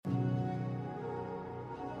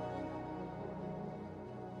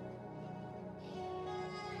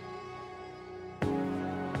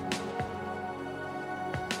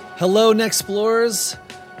Hello, Nexplorers.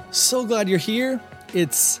 So glad you're here.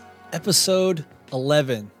 It's episode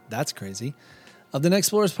 11. That's crazy. Of the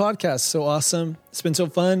Nexplorers podcast. So awesome. It's been so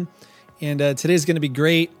fun. And today's going to be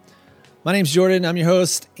great. My name's Jordan. I'm your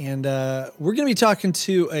host. And we're going to be talking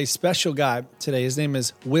to a special guy today. His name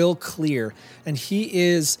is Will Clear. And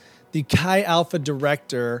he is the Chi Alpha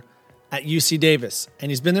director at UC Davis.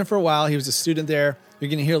 And he's been there for a while. He was a student there. You're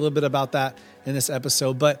going to hear a little bit about that in this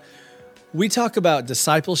episode. But we talk about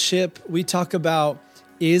discipleship. We talk about,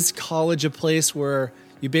 is college a place where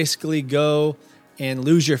you basically go and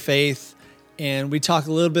lose your faith? And we talk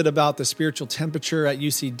a little bit about the spiritual temperature at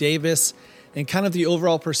UC Davis and kind of the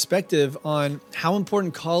overall perspective on how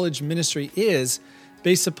important college ministry is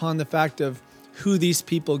based upon the fact of who these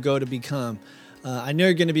people go to become. I know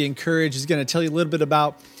you're going to be encouraged. He's going to tell you a little bit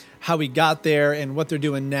about how we got there and what they're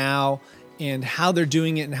doing now and how they're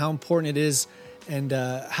doing it and how important it is and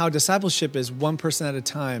how discipleship is one person at a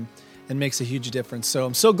time and makes a huge difference. So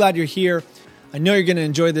I'm so glad you're here. I know you're going to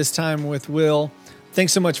enjoy this time with Will.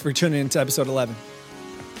 Thanks so much for tuning into episode 11.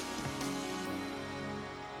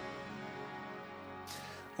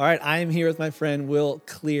 All right, I am here with my friend Will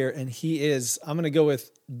Clear, and he is, I'm going to go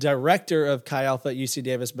with director of Chi Alpha at UC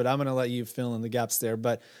Davis, but I'm going to let you fill in the gaps there.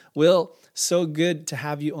 But Will, so good to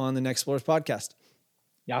have you on the Nexplorers podcast.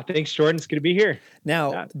 Yeah, thanks, Jordan. It's good to be here.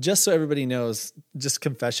 Now, just so everybody knows, just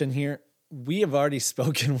confession here, we have already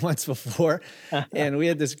spoken once before, and we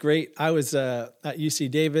had this great, I was at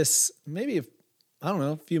UC Davis, maybe,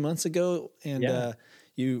 a few months ago, and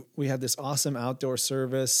we had this awesome outdoor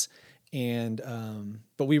service, and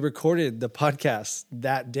but we recorded the podcast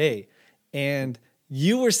that day, and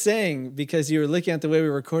you were saying, because you were looking at the way we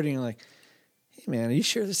were recording, you're like, hey man, are you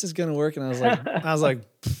sure this is gonna work? And I was like,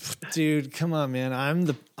 dude, come on, man.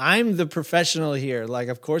 I'm the professional here. Like,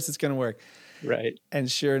 of course it's gonna work. Right. And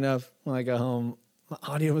sure enough, when I got home, my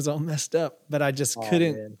audio was all messed up. But I just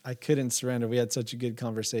couldn't surrender. We had such a good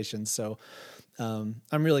conversation. So I'm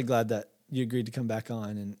really glad that you agreed to come back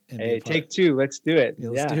on and hey, take two. Let's do it. Yeah,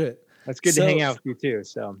 let's do it. That's good to hang out with you too.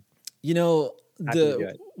 So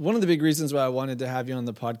one of the big reasons why I wanted to have you on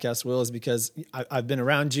the podcast, Will, is because I've been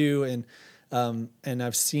around you and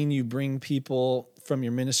I've seen you bring people from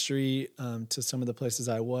your ministry to some of the places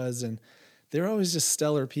I was, and they're always just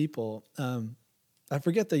stellar people. I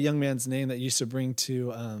forget the young man's name that used to bring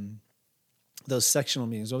to those sectional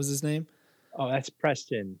meetings. What was his name? Oh, that's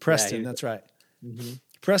Preston. Preston, that's right. Mm-hmm.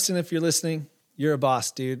 Preston, if you're listening, you're a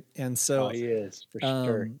boss, dude. And so he is, for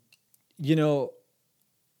sure.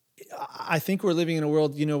 I think we're living in a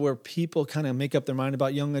world, where people kind of make up their mind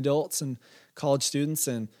about young adults and college students,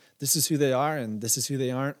 and this is who they are and this is who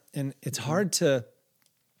they aren't. And it's hard to,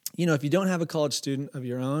 if you don't have a college student of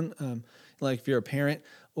your own, like if you're a parent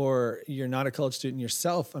or you're not a college student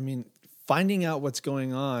yourself, finding out what's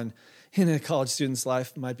going on in a college student's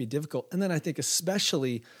life might be difficult. And then I think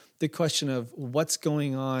especially the question of what's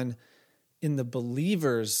going on in the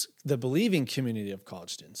believing community of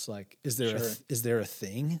college students. Like, is there a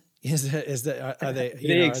thing? Do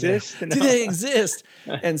they exist? Do they exist?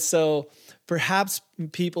 And so perhaps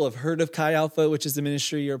people have heard of Chi Alpha, which is the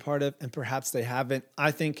ministry you're a part of, and perhaps they haven't. I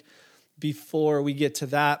think before we get to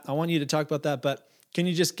that, I want you to talk about that, but can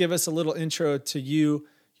you just give us a little intro to you,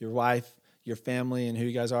 your wife, your family, and who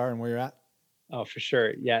you guys are and where you're at? Oh, for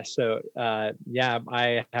sure. Yeah. So, I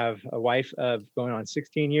have a wife of going on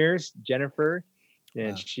 16 years, Jennifer,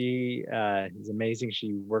 and she is amazing.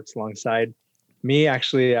 She works alongside me.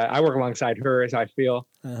 Actually, I work alongside her, as I feel.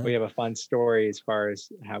 We have a fun story as far as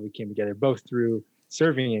how we came together, both through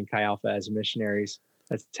serving in Chi Alpha as missionaries.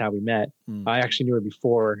 That's how we met. I actually knew her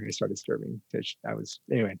before I started serving. I was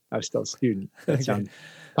still a student. That sounds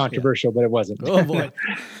controversial, but it wasn't. Oh boy.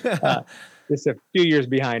 Just a few years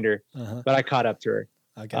behind her, but I caught up to her.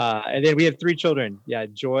 Okay. And then we have 3 children. Yeah,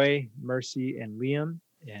 Joy, Mercy, and Liam.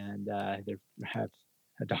 And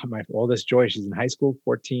my oldest, Joy, she's in high school,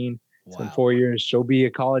 14. Wow. So in 4 years, she'll be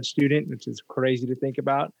a college student, which is crazy to think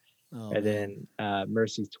about. And then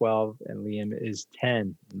Mercy's 12 and Liam is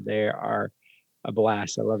 10. They are a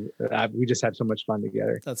blast. I love it. We just have so much fun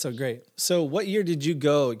together. That's so great. So what year did you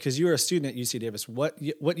go? Because you were a student at UC Davis. What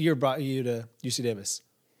year brought you to UC Davis?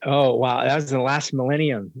 Oh, wow. That was in the last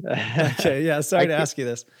millennium. Okay. Yeah. Sorry to ask you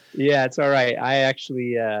this. Yeah, it's all right. I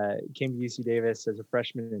actually came to UC Davis as a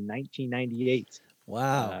freshman in 1998.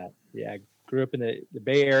 Wow. I grew up in the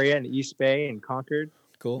Bay Area, in the East Bay in Concord.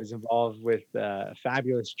 Cool. I was involved with a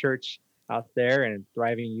fabulous church out there and a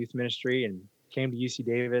thriving youth ministry, and came to UC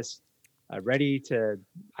Davis I didn't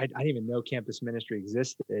even know campus ministry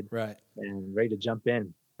existed. Right. And ready to jump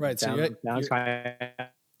in. Right. That's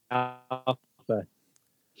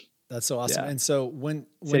That's so awesome. Yeah. And so when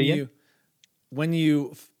Say it again? when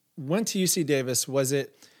you went to UC Davis, was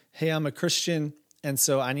it, hey, I'm a Christian, and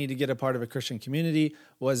so I need to get a part of a Christian community?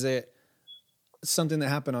 Was it something that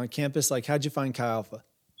happened on campus? Like, how'd you find Chi Alpha?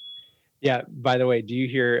 Yeah. By the way, do you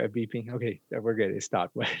hear a beeping? Okay, we're good. It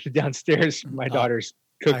stopped. Downstairs, my daughter's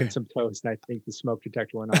cooking some toast, and I think the smoke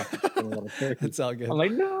detector went off. It's all good. I'm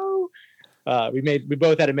like, no. We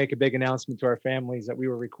both had to make a big announcement to our families that we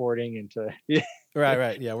were recording, and to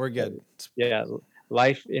right. Yeah, we're good. Yeah,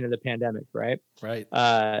 life into the pandemic, right? Right.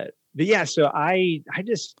 But yeah, so I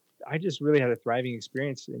just really had a thriving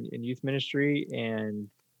experience in youth ministry, and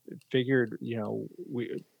figured,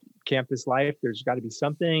 campus life, there's got to be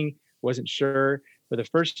something. Wasn't sure, but the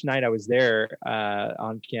first night I was there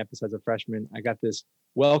on campus as a freshman, I got this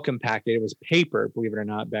welcome packet. It was paper, believe it or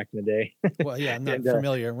not, back in the day. Well, yeah, I'm not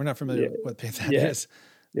familiar. We're not familiar with what that is.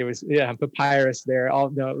 It was papyrus there,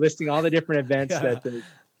 listing all the different events that the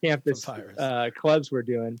campus clubs were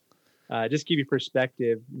doing. Just to give you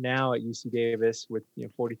perspective, now at UC Davis with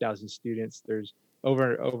 40,000 students, there's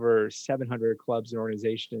over 700 clubs and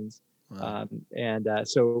organizations. Wow.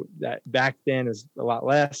 So that back then is a lot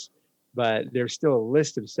less, but there's still a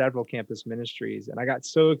list of several campus ministries. And I got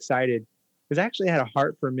so excited because I actually had a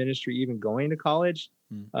heart for ministry even going to college.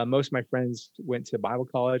 Most of my friends went to Bible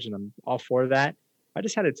college, and I'm all for that. I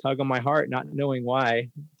just had a tug on my heart, not knowing why,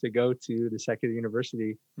 to go to the secular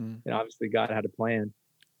university. And obviously God had a plan.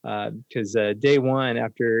 Because day one,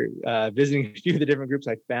 after visiting a few of the different groups,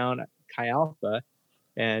 I found Chi Alpha.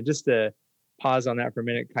 And just to pause on that for a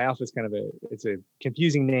minute, Chi Alpha is it's a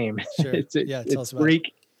confusing name. Sure. it's tell us about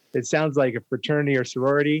Greek. It sounds like a fraternity or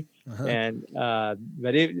sorority. And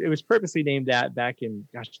but it was purposely named that back in,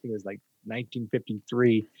 I think it was like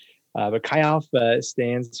 1953. But Chi Alpha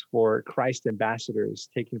stands for Christ Ambassadors,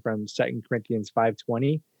 taken from 2 Corinthians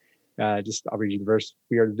 5:20. I'll read you the verse.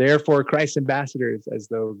 We are therefore Christ's ambassadors, as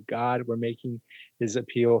though God were making his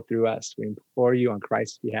appeal through us. We implore you on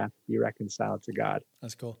Christ's behalf to be reconciled to God.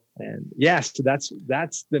 That's cool. And yes, so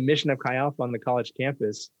that's the mission of Chi Alpha on the college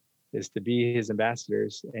campus, is to be his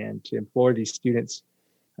ambassadors and to implore these students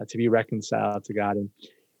to be reconciled to God. And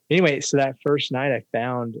anyway, so that first night I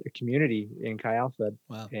found a community in Chi Alpha.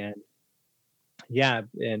 Wow. And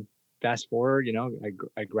and fast forward,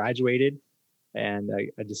 I graduated. And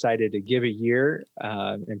I decided to give a year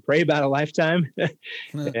and pray about a lifetime.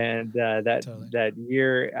 And that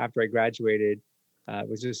year after I graduated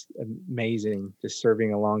was just amazing, just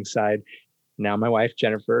serving alongside now my wife,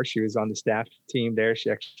 Jennifer. She was on the staff team there. She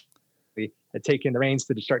actually had taken the reins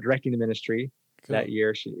to start directing the ministry. Cool. That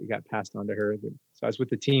year. She got passed on to her. So I was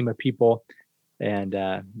with a team of people. And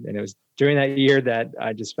it was during that year that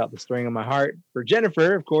I just felt the stirring of my heart for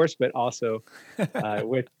Jennifer, of course, but also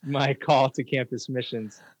with my call to campus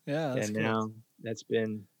missions. Yeah, that's cool. Now that's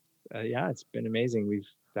been, it's been amazing.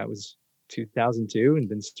 That was 2002 and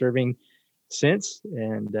been serving since.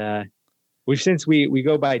 And we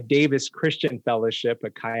go by Davis Christian Fellowship, a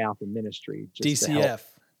Chi Alpha ministry. DCF.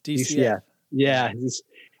 Yeah.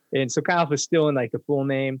 And so Chi Alpha is still in like the full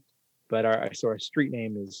name, but our street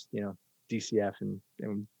name is, DCF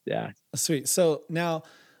and yeah. Sweet. So now,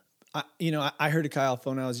 I heard of Chi Alpha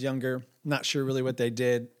when I was younger, not sure really what they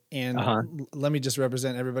did. And let me just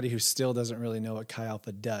represent everybody who still doesn't really know what Chi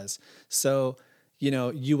Alpha does. So,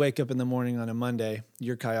 you wake up in the morning on a Monday,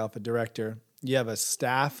 you're Chi Alpha director. You have a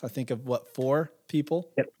staff, I think of 4 people?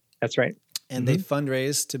 Yep, that's right. And they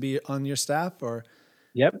fundraise to be on your staff or?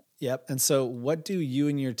 Yep. And so what do you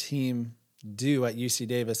and your team do at UC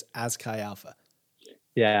Davis as Chi Alpha?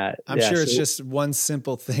 Yeah. I'm sure it's just one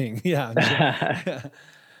simple thing. Yeah.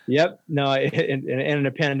 Yep. No, and in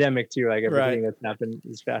a pandemic too, like everything that's happened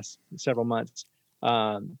these past several months.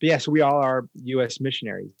 But yeah, so we all are U.S.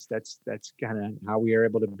 missionaries. That's kind of how we are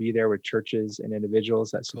able to be there with churches and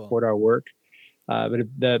individuals that support our work. But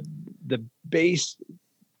the base,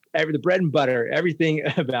 the bread and butter, everything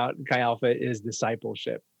about Chi Alpha is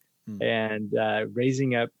discipleship and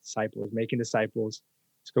raising up disciples, making disciples.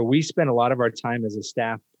 So we spend a lot of our time as a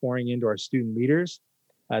staff pouring into our student leaders.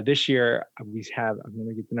 This year, we have, I'm going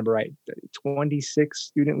to get the number right, 26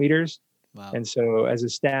 student leaders. Wow. And so as a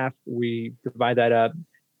staff, we divide that up,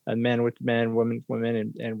 men with men, women with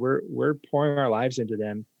women, and we're pouring our lives into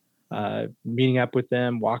them, meeting up with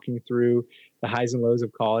them, walking through the highs and lows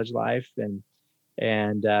of college life. And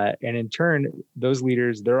in turn, those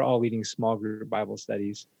leaders, they're all leading small group Bible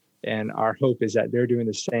studies. And our hope is that they're doing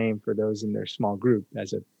the same for those in their small group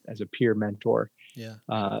as a peer mentor. Yeah.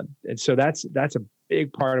 And so that's a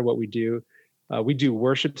big part of what we do. We do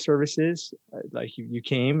worship services, like you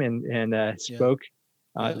came and spoke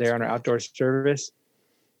there on our outdoor service.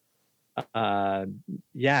 It's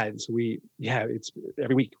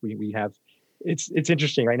every week we have, it's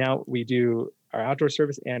interesting. Right now we do our outdoor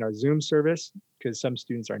service and our Zoom service because some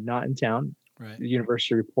students are not in town. Right. The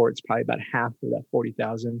university reports probably about half of that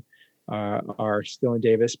 40,000 are still in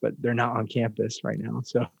Davis, but they're not on campus right now.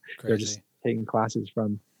 So they're just Crazy. taking classes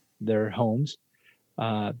from their homes.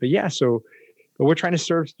 But we're trying to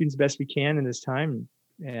serve students best we can in this time.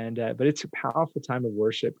 And but it's a powerful time of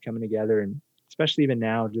worship coming together, and especially even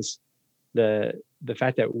now, just the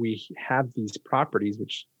fact that we have these properties,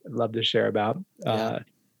 which I'd love to share about,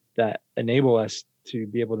 that enable us to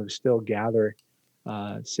be able to still gather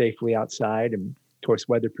safely outside, and of course,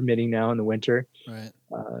 weather permitting now in the winter. Right.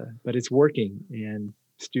 But it's working, and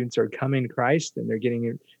students are coming to Christ, and they're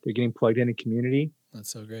getting plugged in a community.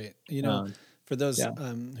 That's so great. You know, for those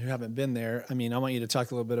who haven't been there, I mean, I want you to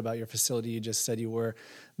talk a little bit about your facility. You just said you were,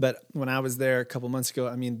 but when I was there a couple months ago,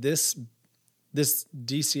 I mean, this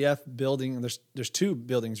DCF building, there's two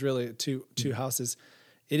buildings, really, two houses.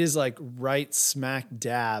 It is like right smack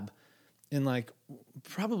dab in like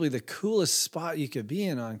probably the coolest spot you could be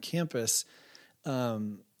in on campus.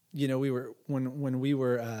 You know, we were when we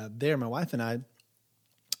were there, my wife and I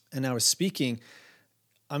was speaking.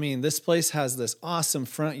 I mean, this place has this awesome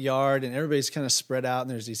front yard, and everybody's kind of spread out, and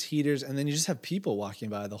there's these heaters, and then you just have people walking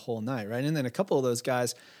by the whole night, right? And then a couple of those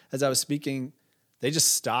guys, as I was speaking, they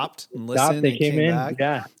just stopped and listened and came back.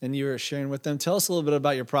 Yeah. And you were sharing with them. Tell us a little bit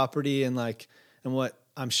about your property and what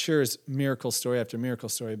I'm sure is miracle story after miracle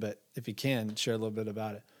story, but if you can, share a little bit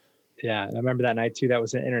about it. Yeah, I remember that night too. That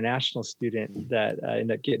was an international student that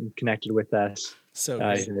ended up getting connected with us. So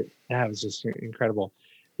that was just incredible.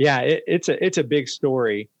 Yeah, it's a big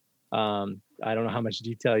story. I don't know how much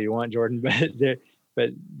detail you want, Jordan, but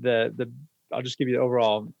I'll just give you the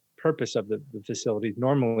overall purpose of the facility.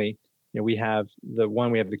 Normally, you know, we have the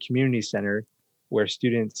community center where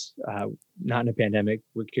students, not in a pandemic,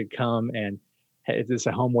 could come, and it's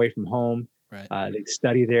a home away from home. Right. They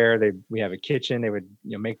study there. We have a kitchen. They would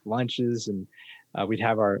make lunches, and we'd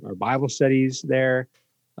have our Bible studies there.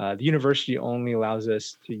 The university only allows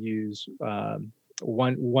us to use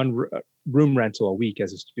one room rental a week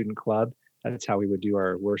as a student club. That's how we would do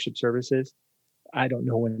our worship services. I don't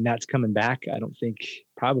know when that's coming back. I don't think,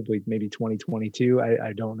 probably maybe 2022.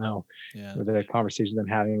 I don't know. Yeah. With the conversations I'm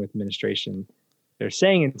having with administration, they're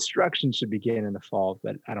saying instruction should begin in the fall,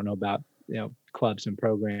 but I don't know about clubs and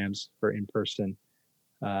programs for in person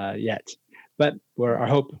yet. But we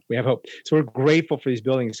have hope. So we're grateful for these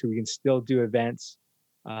buildings so we can still do events.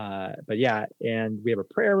 But yeah, and we have a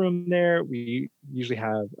prayer room there. We usually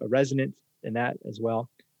have a resident in that as well.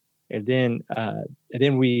 And then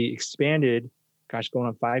we expanded, going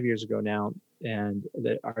on 5 years ago now. And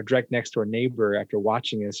our direct next door neighbor, after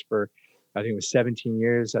watching us for, I think it was 17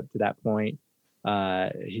 years up to that point,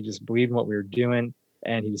 he just believed in what we were doing,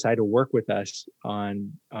 and he decided to work with us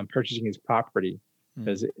on purchasing his property.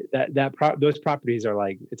 Because those properties are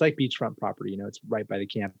it's like beachfront property, it's right by the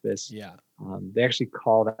campus. Yeah. They actually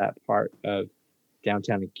call that part of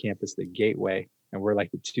downtown campus the Gateway, and we're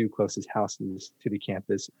like the two closest houses to the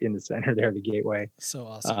campus in the center there, the Gateway. So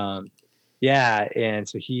awesome. Yeah, and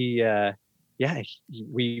so we did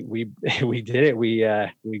it. We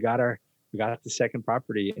got the second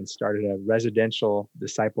property and started a residential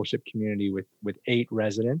discipleship community with 8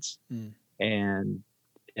 residents, and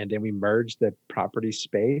then we merged the property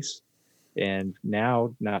space. And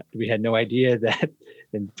now, we had no idea that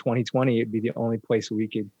in 2020 it'd be the only place we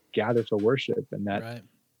could gather for worship in that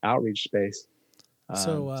outreach space.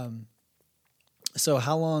 So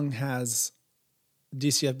how long has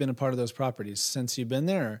DCF been a part of those properties since you've been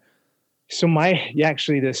there? So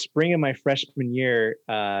actually the spring of my freshman year,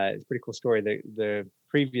 it's a pretty cool story. The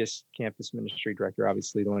previous campus ministry director,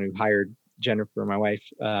 obviously the one who hired Jennifer, my wife,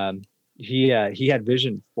 he had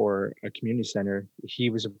vision for a community center. He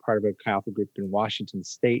was a part of a Chi Alpha group in Washington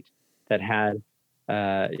State that had,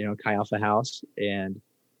 Chi Alpha House, and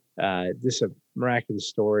this is a miraculous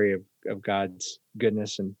story of God's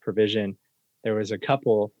goodness and provision. There was a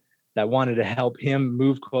couple that wanted to help him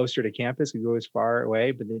move closer to campus. We go as far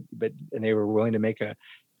away, but they were willing to make a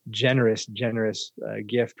generous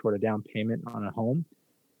gift toward a down payment on a home.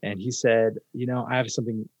 And he said, I have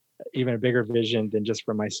something, even a bigger vision than just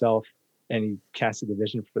for myself. And he casted the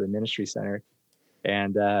vision for the ministry center.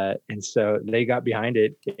 And so they got behind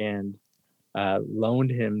it and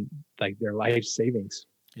loaned him their life savings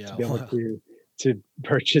to be able to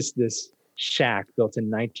purchase this shack built in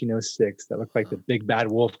 1906 that looked like the big bad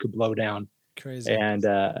wolf could blow down. Crazy. And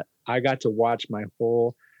I got to watch my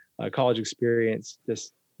whole college experience,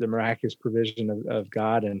 the miraculous provision of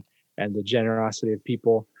God and the generosity of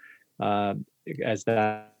people as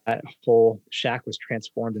that that whole shack was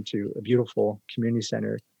transformed into a beautiful community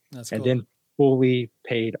center. That's and cool. then fully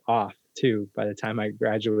paid off too by the time I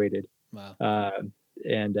graduated. Wow.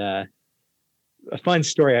 And a fun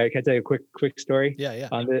story. I can tell you a quick story. Yeah.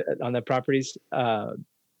 On the properties.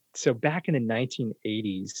 So back in the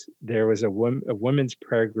 1980s, there was a women's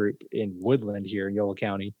prayer group in Woodland here in Yolo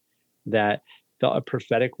County that felt a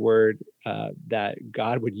prophetic word that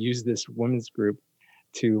God would use this women's group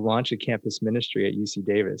to launch a campus ministry at UC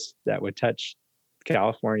Davis that would touch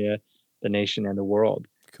California, the nation, and the world.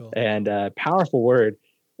 Cool. And powerful word.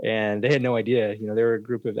 And they had no idea. They were a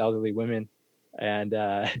group of elderly women, and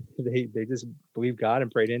they just believed God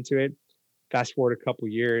and prayed into it. Fast forward a couple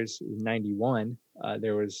years, in 91,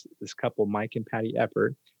 there was this couple, Mike and Patty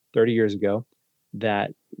Eppert, 30 years ago,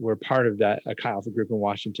 that were part of that Chi Alpha group in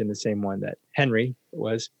Washington, the same one that Henry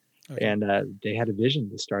was. Okay. And they had a vision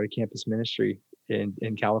to start a campus ministry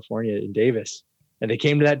in California, in Davis. And they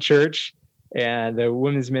came to that church, and the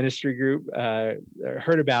women's ministry group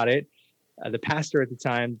heard about it. The pastor at the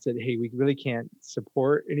time said, "Hey, we really can't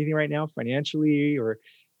support anything right now financially,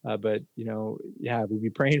 but we'll be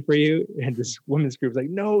praying for you." And this women's group was like,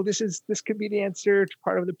 "No, this could be the answer to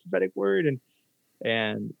part of the prophetic word."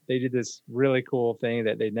 And they did this really cool thing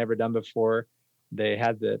that they'd never done before. They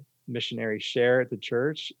had the missionary share at the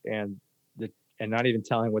church, and not even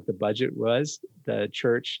telling what the budget was. The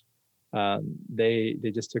church, they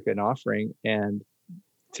just took an offering and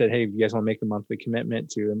said, "Hey, you guys want to make a monthly commitment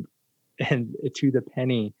to them?" And to the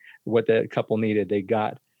penny, what the couple needed,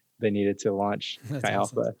 they needed to launch Chi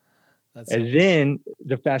Alpha. And then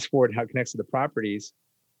the fast forward, how it connects to the properties,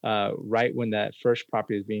 right when that first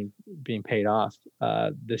property was being paid off,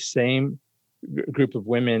 the same group of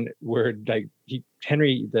women were like,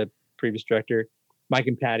 Henry, the previous director, Mike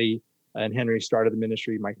and Patty, and Henry started the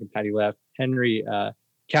ministry. Mike and Patty left. Henry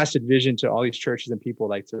casted vision to all these churches and people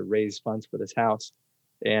like to raise funds for this house.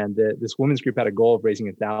 And this women's group had a goal of raising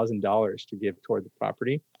 $1,000 to give toward the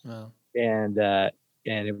property. Wow. And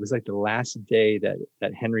it was like the last day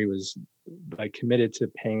that Henry was like committed to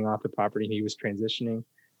paying off the property. He was transitioning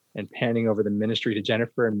and handing over the ministry to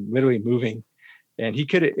Jennifer and literally moving. And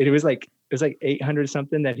it was like 800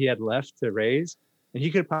 something that he had left to raise. And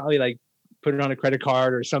he could probably like put it on a credit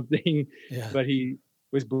card or something, but he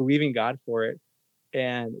was believing God for it.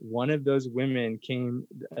 And one of those women came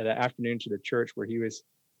that afternoon to the church where he was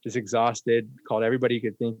just exhausted, called everybody he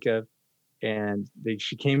could think of. And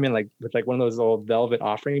she came in with one of those old velvet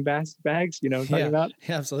offering bags, you know what I'm talking about?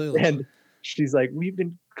 Yeah, absolutely. And she's like, "We've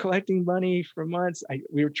been collecting money for months.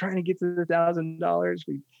 We were trying to get to the $1,000.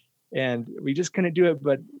 We just couldn't do it.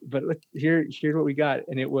 But here's what we got."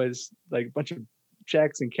 And it was like a bunch of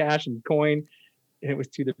checks and cash and coin. And it was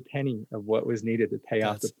to the penny of what was needed to pay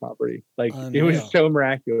off the property. Like unreal. It was so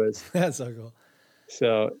miraculous. That's so cool.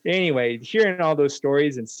 So anyway, hearing all those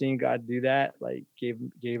stories and seeing God do that, like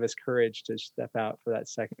gave us courage to step out for that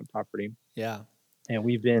second property. Yeah. And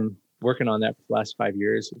we've been working on that for the last 5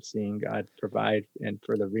 years of seeing God provide and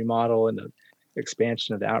for the remodel and the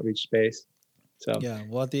expansion of the outreach space. So yeah,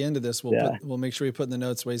 well, at the end of this, we'll make sure we put in the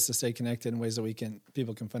notes ways to stay connected and ways that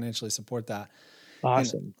people can financially support that.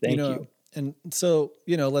 Awesome. Thank you. And so,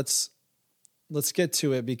 let's get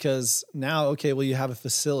to it, because now, okay, well, you have a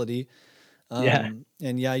facility, and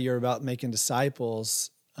you're about making disciples,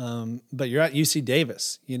 but you're at UC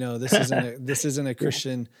Davis. This isn't a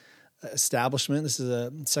Christian establishment. This is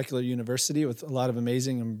a secular university with a lot of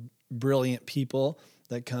amazing and brilliant people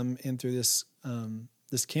that come in through this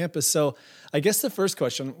campus. So, I guess the first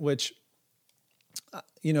question, which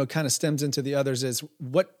kind of stems into the others, is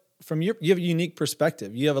what. You have a unique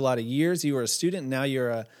perspective. You have a lot of years. You were a student. Now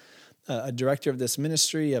you're a director of this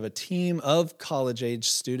ministry. You have a team of college-age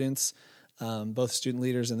students, both student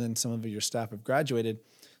leaders, and then some of your staff have graduated.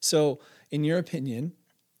 So in your opinion,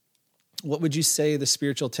 what would you say the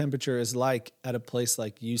spiritual temperature is like at a place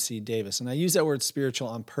like UC Davis? And I use that word spiritual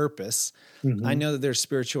on purpose. Mm-hmm. I know that there's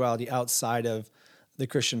spirituality outside of the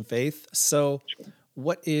Christian faith. So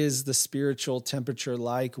what is the spiritual temperature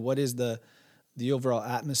like? What is the overall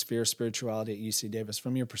atmosphere of spirituality at UC Davis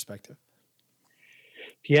from your perspective?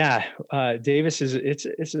 Yeah, Davis it's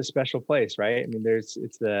a special place, right? I mean,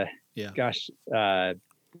 it's the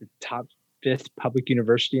top 5th public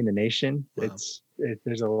university in the nation. Wow.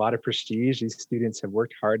 There's a lot of prestige. These students have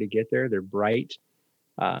worked hard to get there. They're bright.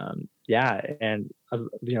 And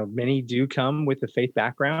many do come with a faith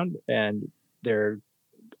background, and they're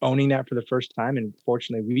owning that for the first time. And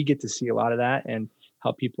fortunately, we get to see a lot of that and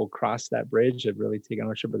help people cross that bridge of really taking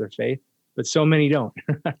ownership of their faith. But so many don't,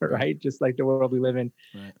 right? Just like the world we live in.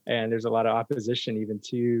 Right. And there's a lot of opposition even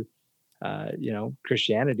to,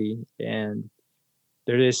 Christianity. And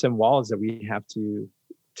there is some walls that we have to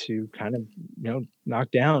kind of, knock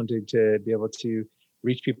down to be able to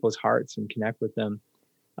reach people's hearts and connect with them.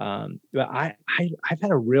 But I've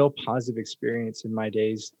had a real positive experience in my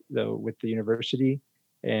days though with the university,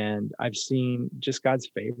 and I've seen just God's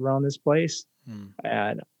favor on this place.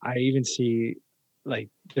 And I even see like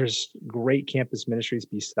there's great campus ministries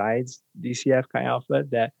besides DCF Chi Alpha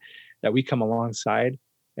that we come alongside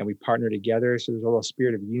and we partner together. So there's a little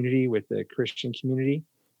spirit of unity with the Christian community.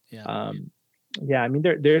 Yeah. I mean,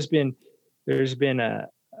 there's been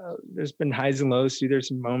highs and lows too. There's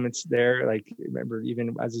some moments there, like I remember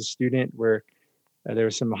even as a student where there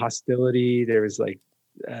was some hostility. There was like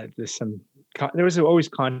there was always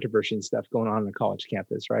controversy and stuff going on the college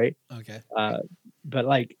campus, right? Okay. But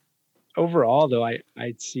like overall, though,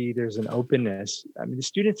 I'd see there's an openness. I mean, the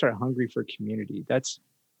students are hungry for community. That's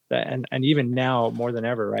that, and even now more than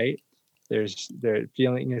ever, right? They're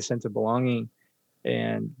feeling a sense of belonging,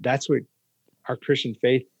 and that's what our Christian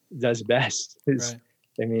faith does best. Is right.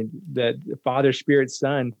 I mean, the Father, Spirit,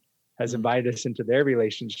 Son has invited us into their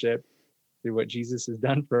relationship through what Jesus has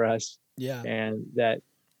done for us. Yeah, and that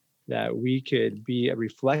we could be a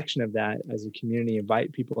reflection of that as a community,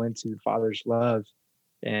 invite people into the Father's love,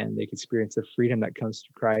 and they can experience the freedom that comes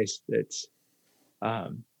through Christ. It's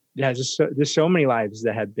there's so many lives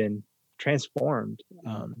that have been transformed.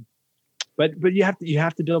 But you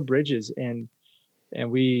have to build bridges, and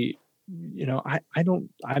we,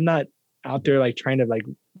 I'm not out there like trying to like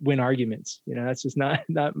win arguments. That's just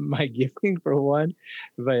not my gifting for one.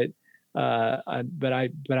 But I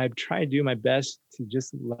try to do my best to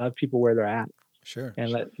just love people where they're at. Sure.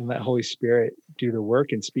 And let Holy Spirit do the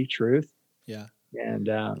work and speak truth. Yeah. And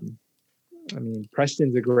I mean,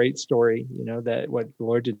 Preston's a great story, that what the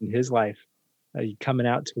Lord did in his life. Coming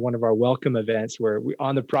out to one of our welcome events where we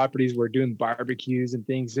on the properties, we're doing barbecues and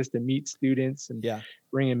things just to meet students and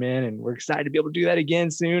bring them in. And we're excited to be able to do that again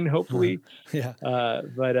soon, hopefully. Yeah.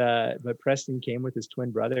 But Preston came with his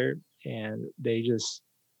twin brother, and they just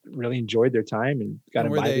really enjoyed their time and got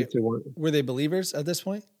invited to one. Were they believers at this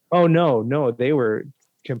point? Oh, no, they were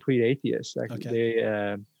complete atheists.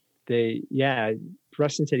 Okay.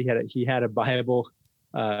 Preston said he had a Bible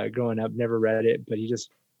growing up, never read it, but he just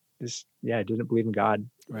didn't believe in God.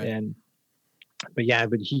 Right. But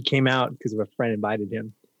he came out because of a friend invited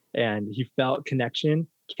him, and he felt connection,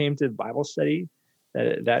 came to Bible study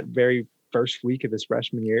that very first week of his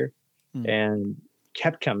freshman year, and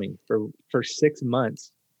kept coming for 6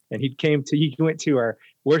 months. And he went to our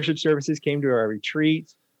worship services, came to our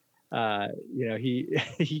retreat.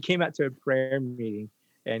 He came out to a prayer meeting,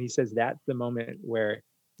 and he says that's the moment where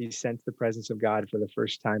he sensed the presence of God for the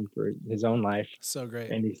first time for his own life. So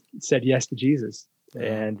great. And he said yes to Jesus. Wow.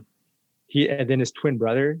 And then his twin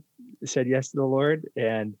brother said yes to the Lord.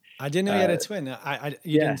 And I didn't know he had a twin. I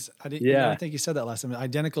don't think you said that last time.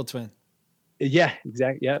 Identical twin. Yeah,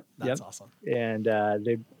 exactly. Yep. That's awesome. And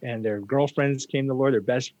their girlfriends came to the Lord, their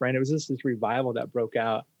best friend. It was just this revival that broke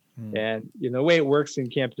out. And the way it works in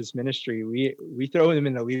campus ministry, we throw them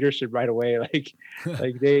in the leadership right away. Like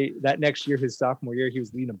that next year, his sophomore year, he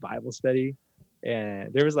was leading a Bible study,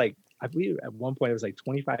 and there was I believe at one point it was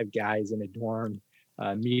 25 guys in a dorm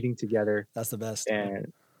meeting together. That's the best.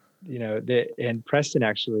 And and Preston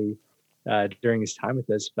actually during his time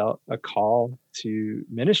with us felt a call to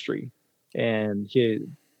ministry, and he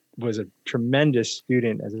was a tremendous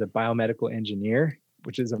student as a biomedical engineer,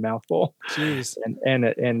 which is a mouthful. Jeez.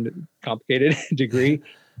 and complicated degree.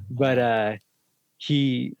 But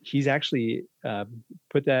he's actually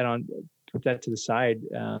put that to the side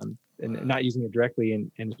and not using it directly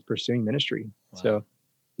in pursuing ministry. Wow. So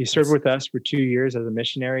he served with us for 2 years as a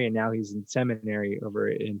missionary, and now he's in seminary over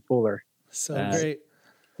in Fuller. So great.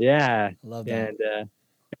 Yeah. Love that.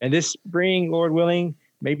 And this spring, Lord willing,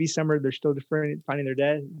 maybe summer, they're still finding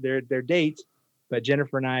their date. But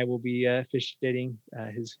Jennifer and I will be officiating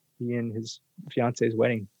he and his fiance's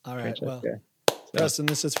wedding. All right. Well, Preston,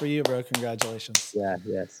 this is for you, bro. Congratulations. Yeah.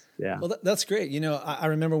 Yes. Yeah. Well, that's great. I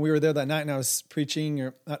remember we were there that night, and I was preaching,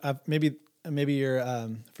 or maybe you're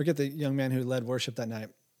forget the young man who led worship that night.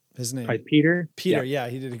 His name, Peter. Peter. Yeah,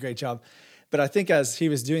 he did a great job. But I think as he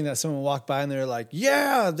was doing that, someone walked by and they were like,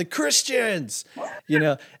 "Yeah, the Christians,"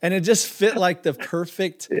 and it just fit like the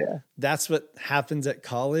perfect. Yeah. That's what happens at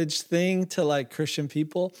college thing to Christian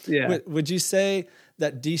people. Yeah. Would you say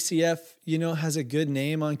that DCF, has a good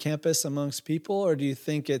name on campus amongst people, or do you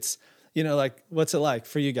think it's, what's it like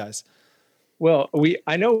for you guys? Well,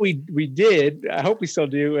 I know we did. I hope we still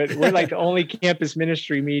do. We're the only campus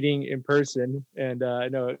ministry meeting in person, and I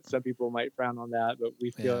know some people might frown on that, but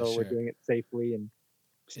we feel we're doing it safely, and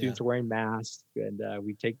students are wearing masks, and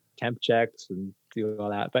we take temp checks, and do all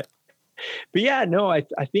that. But yeah, no, I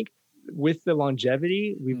think with the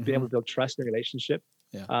longevity, we've been able to build trust and relationship.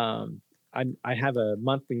 Yeah. I have a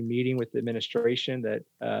monthly meeting with the administration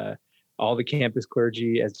that all the campus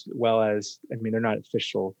clergy, as well as, I mean, they're not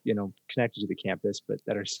official, connected to the campus, but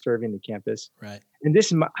that are serving the campus. Right. And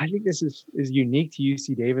I think this is unique to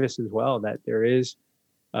UC Davis as well, that there is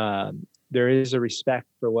a respect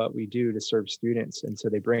for what we do to serve students. And so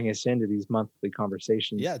they bring us into these monthly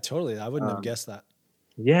conversations. Yeah, totally. I wouldn't have guessed that.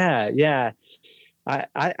 Yeah.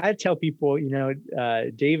 I tell people,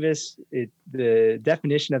 Davis, the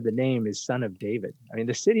definition of the name is son of David. I mean,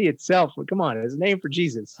 the city itself, come on, it's a name for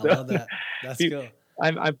Jesus. I love that. That's cool.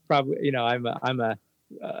 I'm probably, I'm a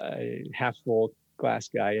half full glass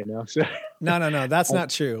guy, So No, that's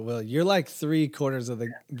not true. Will, you're like 3/4 of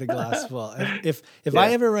the glass full. If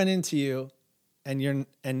I ever run into you and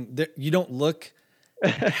you don't look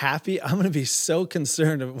happy, I'm going to be so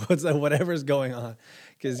concerned of whatever's going on.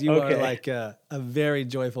 Because you are like a very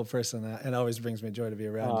joyful person, and it always brings me joy to be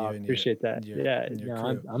around you. And appreciate that.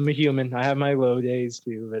 I'm a human. I have my low days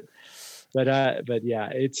too, but yeah,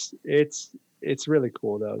 it's really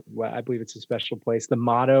cool though. I believe it's a special place. The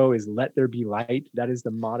motto is "Let there be light." That is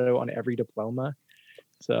the motto on every diploma.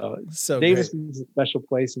 So Davis is a special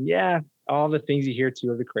place, and yeah, all the things you hear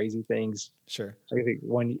too are the crazy things. Sure. I think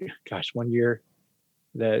one year,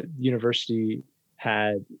 the university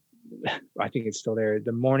had, I think it's still there,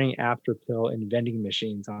 the morning after pill and vending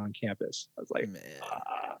machines on campus. I was like,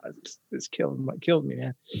 man, this killed me,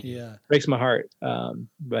 man. Yeah. Breaks my heart.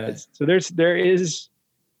 But so there is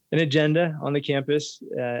an agenda on the campus,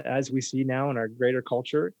 as we see now in our greater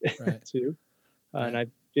culture too. And I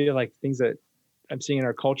feel like things that I'm seeing in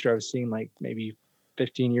our culture, I was seeing like maybe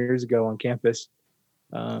 15 years ago on campus.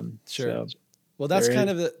 Sure. So well, that's kind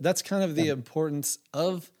of the importance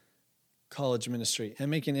of college ministry and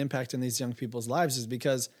making an impact in these young people's lives, is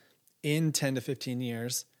because in 10 to 15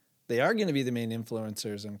 years, they are going to be the main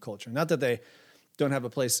influencers in culture. Not that they don't have a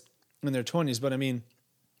place in their 20s, but I mean,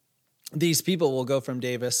 these people will go from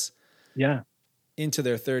Davis into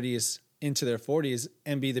their 30s, into their 40s,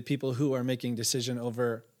 and be the people who are making decision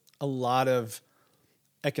over a lot of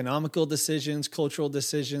economical decisions, cultural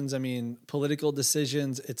decisions. I mean, political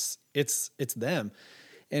decisions. It's them.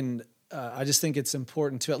 And I just think it's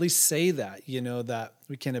important to at least say that, that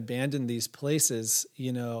we can abandon these places,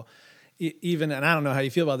 even, and I don't know how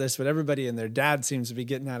you feel about this, but everybody and their dad seems to be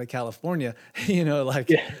getting out of California,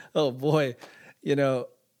 oh boy,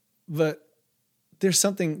 but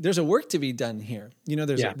there's a work to be done here.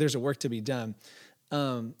 There's a work to be done.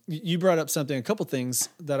 You brought up a couple things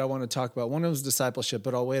that I want to talk about. One was discipleship,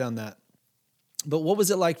 but I'll wait on that. But what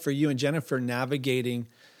was it like for you and Jennifer navigating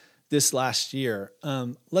this last year?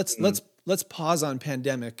 Let's pause on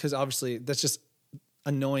pandemic, because obviously that's just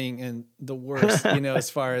annoying and the worst, as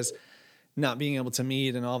far as not being able to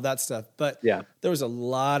meet and all of that stuff. But there was a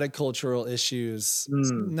lot of cultural issues,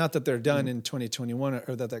 not that they're done in 2021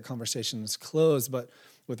 or that conversation is closed, but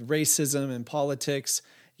with racism and politics,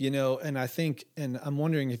 and I think, and I'm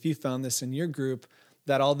wondering if you found this in your group,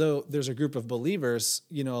 that although there's a group of believers,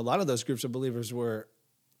 a lot of those groups of believers were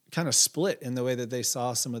kind of split in the way that they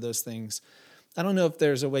saw some of those things. I don't know if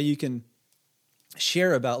there's a way you can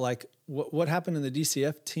share about like what happened in the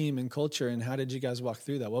DCF team and culture, and how did you guys walk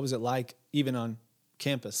through that? What was it like even on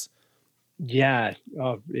campus? Yeah.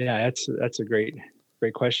 That's a great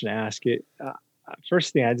question to ask. It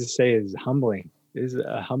first thing I'd just say is humbling. It is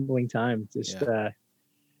a humbling time. We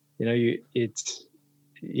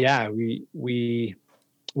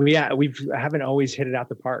haven't always hit it out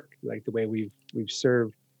the park, like the way we've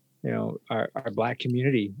served, our Black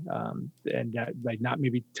community, and that, like, not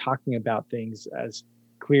maybe talking about things as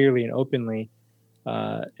clearly and openly.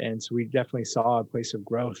 And so we definitely saw a place of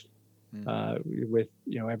growth, with,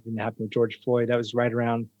 everything that happened with George Floyd. That was right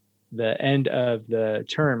around the end of the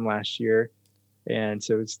term last year. And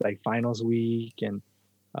so it's like finals week, and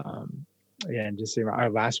just our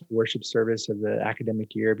last worship service of the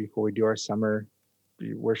academic year before we do our summer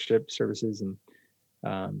worship services and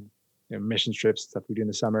mission trips, stuff we do in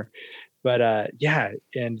the summer. But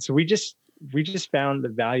and so we just found the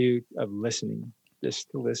value of listening, just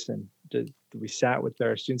to listen. We sat with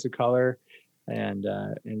our students of color and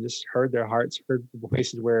just heard their hearts, heard the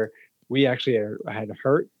places where we actually had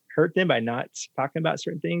hurt them by not talking about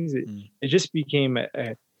certain things. It just became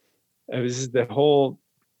it was the whole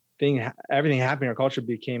thing. Everything happening in our culture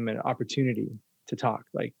became an opportunity to talk,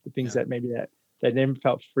 like the things that maybe that never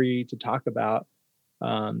felt free to talk about.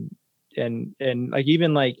 And like,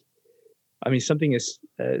 even like, I mean, something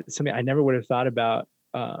I never would have thought about,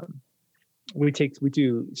 we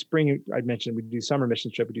do spring, I mentioned we do summer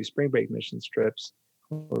mission trip, we do spring break mission trips.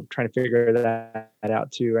 We're trying to figure that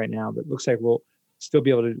out too right now, but it looks like we'll still be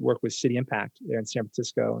able to work with City Impact there in San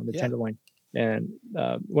Francisco and the Tenderloin. And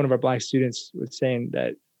one of our Black students was saying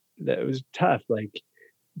that it was tough, like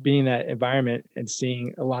being in that environment and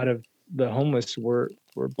seeing a lot of the homeless were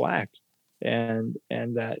Black, and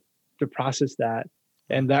that to process that.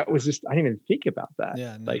 And that was just, I didn't even think about that.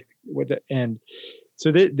 Yeah, no. Like with it. And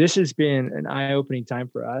so this has been an eye-opening time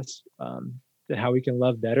for us, to how we can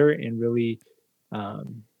love better and really,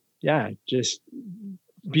 just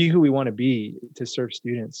be who we want to be to serve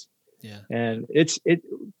students. Yeah. And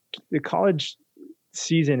the college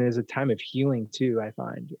season is a time of healing too. I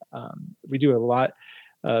find, we do a lot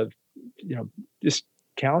of, just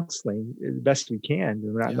counseling as best we can.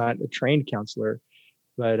 We're not a trained counselor,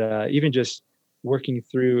 but even just working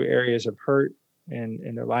through areas of hurt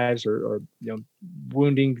in their lives or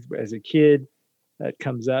wounding as a kid that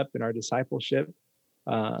comes up in our discipleship.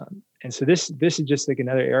 And so this is just like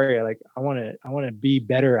another area. Like I want to be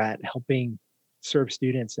better at helping serve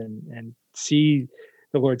students and see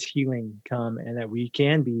the Lord's healing come, and that we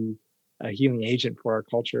can be a healing agent for our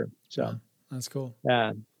culture. So that's cool.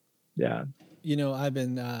 Yeah. I've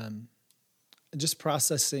been just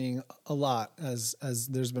processing a lot as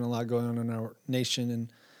there's been a lot going on in our nation,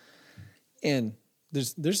 and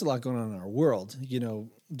there's a lot going on in our world,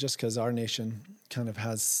 just because our nation kind of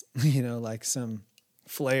has, like some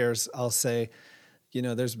flares, I'll say,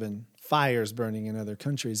 there's been fires burning in other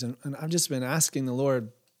countries. And I've just been asking the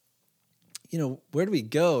Lord, where do we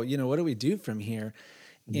go? What do we do from here?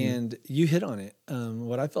 Mm-hmm. And you hit on it.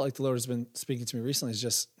 What I felt like the Lord has been speaking to me recently is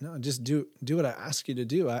just do what I ask you to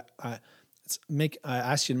do. I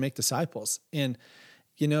ask you to make disciples. And,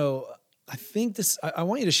 I think I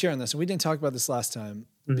want you to share on this. And we didn't talk about this last time,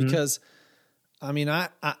 mm-hmm. because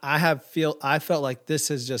I felt like this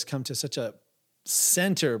has just come to such a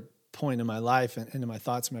center point in my life and in my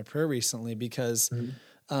thoughts and my prayer recently, because,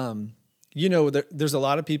 mm-hmm. There's a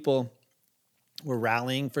lot of people, we're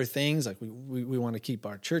rallying for things like we want to keep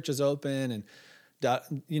our churches open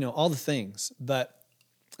and, all the things. But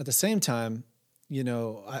at the same time,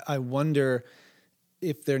 I wonder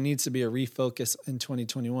if there needs to be a refocus in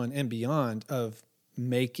 2021 and beyond of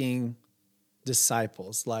making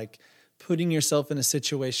disciples, like putting yourself in a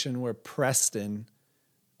situation where Preston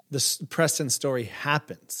story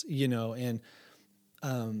happens,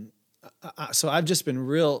 so I've just been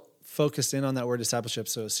real focused in on that word discipleship.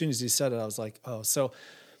 So as soon as you said it, I was like, oh, so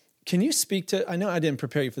can you speak to, I know I didn't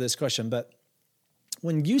prepare you for this question, but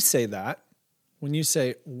when you say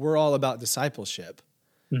we're all about discipleship,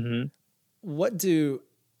 mm-hmm. What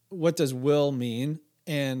does will mean,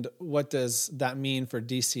 and what does that mean for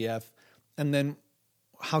DCF? And then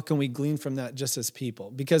how can we glean from that just as people?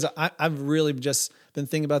 Because I've really just been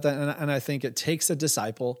thinking about that. And I think it takes a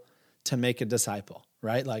disciple to make a disciple,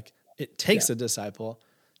 right? Like it takes a disciple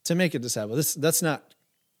to make a disciple.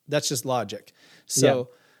 That's just logic. So,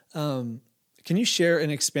 can you share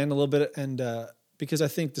and expand a little bit? And, because I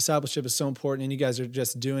think discipleship is so important, and you guys are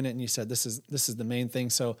just doing it. And you said, this is the main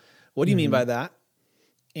thing. So what do you mean by that?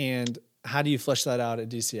 And how do you flesh that out at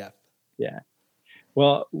DCF? Yeah.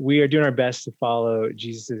 Well, we are doing our best to follow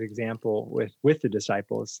Jesus' example with the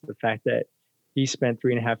disciples. The fact that he spent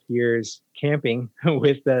 3.5 years camping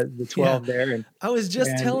with the 12 there. And I was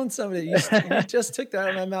just telling somebody, you just took that out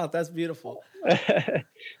of my mouth. That's beautiful.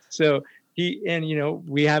 So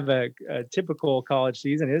we have a typical college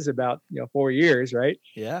season is about 4 years, right?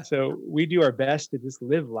 Yeah. So we do our best to just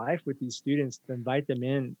live life with these students, to invite them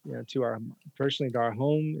in, to our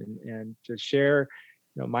home and to share,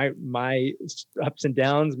 my ups and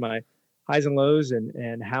downs, my highs and lows,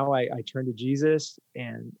 and how I turn to Jesus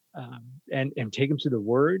and take them to the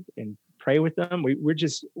Word and pray with them.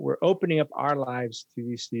 We're opening up our lives to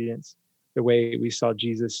these students the way we saw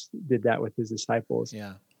Jesus did that with his disciples.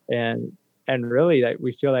 Yeah. And really that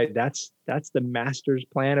we feel like that's the master's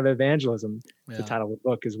plan of evangelism. Yeah. The title of the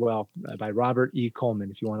book as well, by Robert E.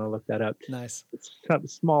 Coleman, if you want to look that up. Nice. It's kind of a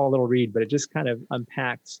small little read, but it just kind of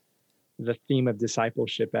unpacks the theme of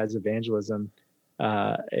discipleship as evangelism.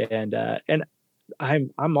 And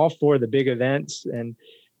I'm all for the big events and,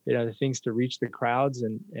 the things to reach the crowds.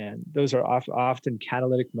 And those are often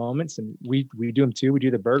catalytic moments. And we do them too. We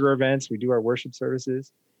do the burger events. We do our worship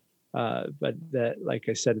services. But that, like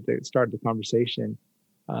I said at the start of the conversation,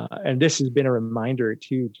 and this has been a reminder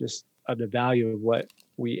too, just of the value of what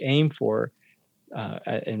we aim for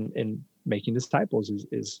in making disciples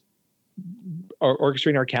is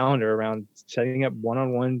orchestrating our calendar around setting up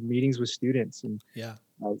one-on-one meetings with students. And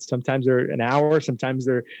sometimes they're an hour, sometimes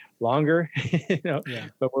they're longer,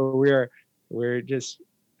 but where we are we're just,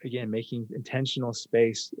 again, making intentional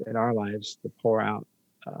space in our lives to pour out,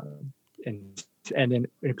 and then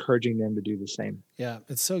encouraging them to do the same. Yeah,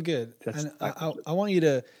 it's so good. That's And I want you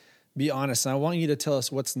to be honest, and I want you to tell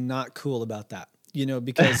us what's not cool about that,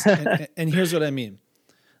 because, and here's what I mean.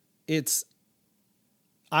 It's,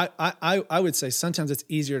 I would say sometimes it's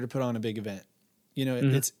easier to put on a big event.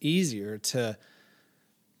 It's easier to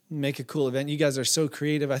make a cool event. You guys are so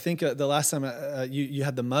creative. I think the last time you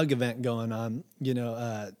had the mug event going on,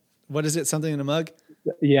 what is it? Something in a mug?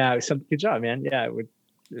 Yeah. Good job, man. Yeah.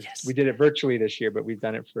 Yes. We did it virtually this year, but we've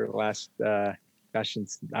done it for the last,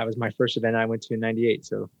 since that was my first event I went to in 98.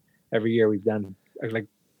 So every year we've done, like,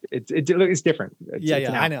 it's different. I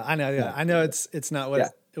know. Yeah. I know it's not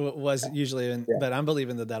what it was usually, but I'm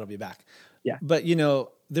believing that that'll be back. Yeah. But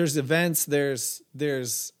there's events, there's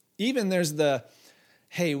the,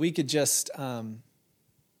 hey, we could just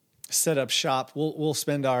set up shop. We'll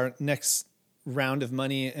spend our next round of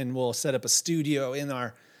money and we'll set up a studio in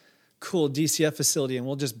our cool DCF facility and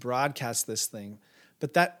we'll just broadcast this thing.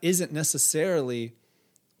 But that isn't necessarily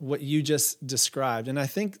what you just described. And I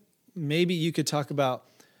think maybe you could talk about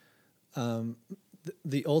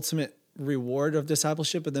the ultimate reward of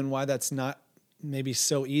discipleship, but then why that's not maybe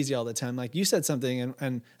so easy all the time. Like you said something,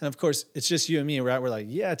 and of course it's just you and me, right? We're like,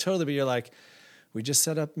 yeah, totally. But you're like, we just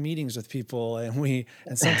set up meetings with people and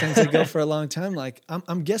sometimes they go for a long time. Like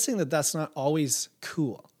I'm guessing that that's not always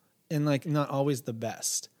cool and like not always the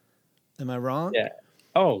best. Am I wrong? Yeah.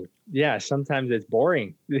 Oh yeah. Sometimes it's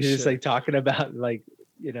boring. It's just like talking about like,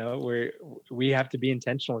 we have to be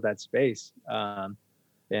intentional with that space. But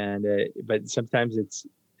sometimes it's,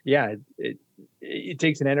 it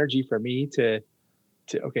takes an energy for me to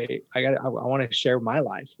okay, I want to share my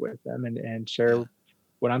life with them and share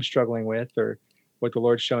what I'm struggling with or what the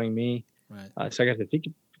Lord's showing me. Right. So I got to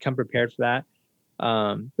become prepared for that.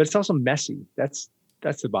 But it's also messy. That's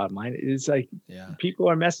the bottom line. It's like people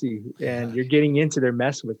are messy and you're getting into their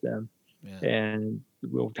mess with them. Yeah. And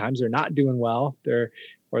times they're not doing well.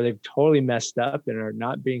 Or they've totally messed up and are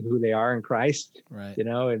not being who they are in Christ. Right.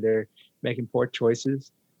 And they're making poor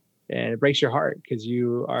choices. And it breaks your heart because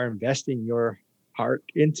you are investing your heart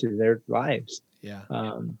into their lives. Yeah.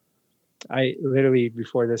 I literally,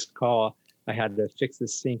 before this call, I had to fix the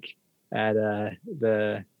sink at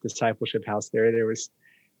the discipleship house there.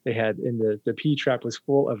 They had the P trap was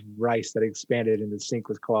full of rice that expanded and the sink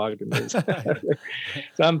was clogged.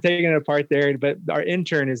 So I'm taking it apart there, but our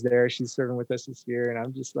intern is there. She's serving with us this year. And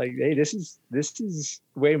I'm just like, hey, this is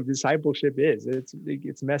the way discipleship is.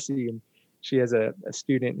 It's messy. And she has a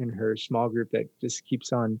student in her small group that just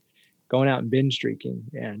keeps on going out and binge drinking.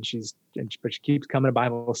 But she keeps coming to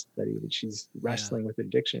Bible study and she's wrestling with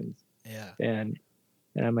addictions. Yeah. And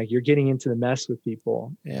I'm like, you're getting into the mess with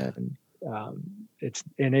people. And it's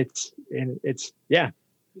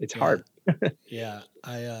hard. Yeah.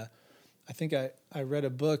 I think I read a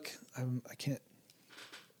book. I can't,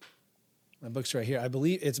 my book's right here. I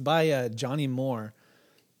believe it's by Johnny Moore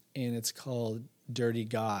and it's called Dirty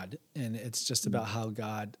God. And it's just about how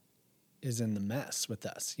God is in the mess with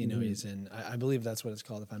us. He's in, I believe that's what it's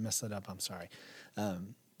called. If I mess that up, I'm sorry.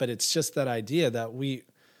 But it's just that idea that we,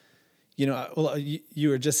 you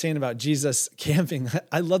were just saying about Jesus camping.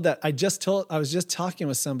 I love that. I was just talking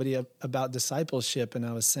with somebody about discipleship and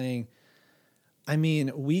I was saying,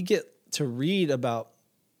 we get to read about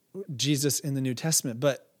Jesus in the New Testament,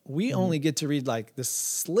 but we only get to read like the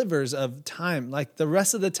slivers of time, like the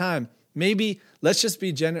rest of the time. Maybe let's just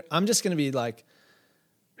be I'm just going to be like,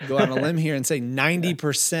 go out on a limb here and say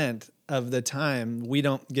 90% of the time we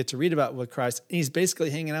don't get to read about with Christ. He's basically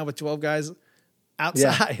hanging out with 12 guys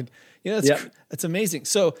outside. It's amazing.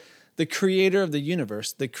 So the creator of the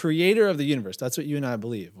universe, that's what you and I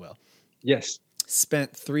believe, Will. Yes.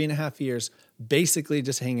 Spent 3.5 years basically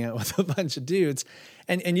just hanging out with a bunch of dudes.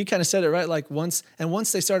 And you kind of said it right. Like once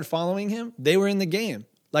they started following him, they were in the game.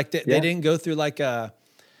 Like they didn't go through like a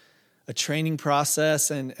training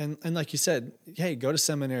process. And like you said, hey, go to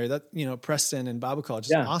seminary, that, Preston and Bible college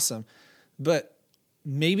is awesome. But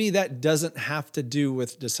maybe that doesn't have to do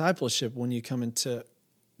with discipleship. When you come into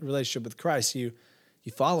relationship with Christ, you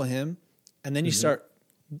follow him and then you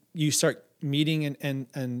start meeting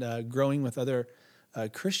and growing with other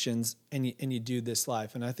Christians and you do this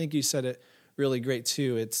life. And I think you said it really great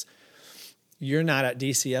too. You're not at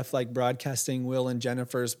DCF like broadcasting Will and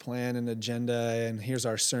Jennifer's plan and agenda and here's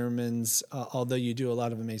our sermons, although you do a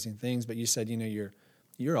lot of amazing things, but you said,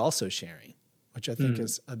 you're also sharing, which I think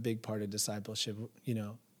is a big part of discipleship,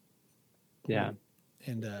 Yeah.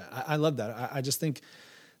 And I love that. I just think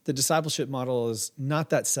the discipleship model is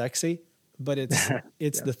not that sexy, but it's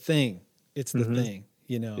the thing. It's the thing,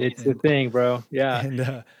 It's the thing, bro. Yeah. And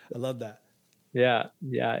I love that. Yeah.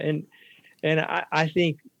 Yeah. And I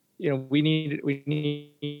think, we need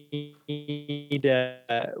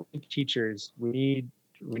teachers, we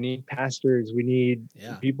need pastors, we need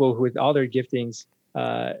people who, with all their giftings,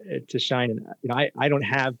 to shine. And I don't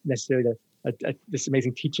have necessarily this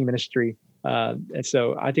amazing teaching ministry, and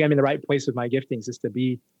so I think I'm in the right place with my giftings, is to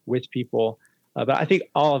be with people. But I think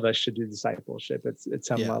all of us should do discipleship at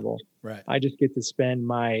some level. Right. I just get to spend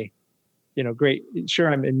my great.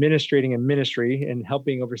 Sure, I'm administrating a ministry and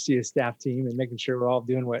helping oversee a staff team and making sure we're all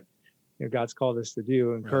doing what God's called us to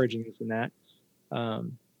do, encouraging us in that.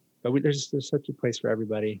 But there's such a place for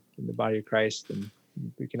everybody in the body of Christ, and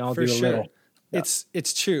we can all do a little. Yeah.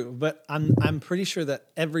 It's true, but I'm pretty sure that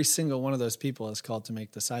every single one of those people is called to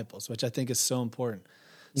make disciples, which I think is so important.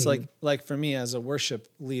 It's like for me as a worship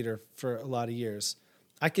leader for a lot of years,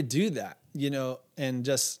 I could do that,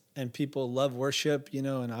 and people love worship,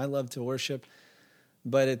 and I love to worship,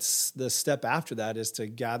 but it's the step after that is to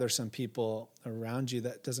gather some people around you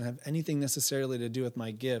that doesn't have anything necessarily to do with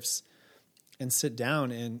my gifts, and sit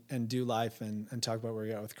down and do life and talk about where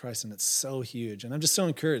we're at with Christ. And it's so huge. And I'm just so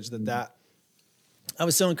encouraged that I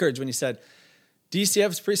was so encouraged when you said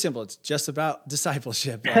DCF is pretty simple. It's just about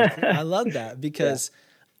discipleship. I love that, because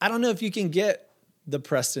I don't know if you can get the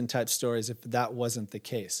Preston type stories if that wasn't the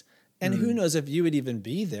case. And who knows if you would even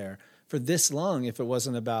be there for this long if it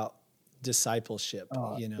wasn't about discipleship.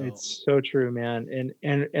 It's so true, man.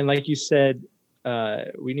 And like you said,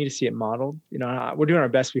 we need to see it modeled. We're doing our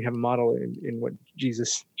best. We have a model in what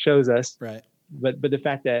Jesus shows us. Right. But the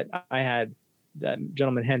fact that I had that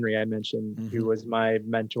gentleman Henry I mentioned, who was my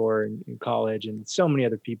mentor in college, and so many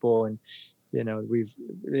other people, and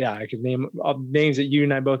I could name all names that you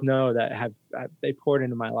and I both know that they poured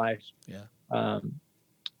into my life. Yeah.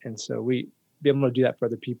 And so we be able to do that for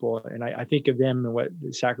other people. And I think of them and what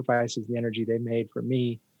the sacrifices, the energy they made for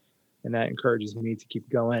me, and that encourages me to keep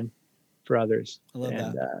going for others. I love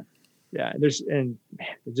that.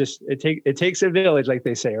 It takes a village, like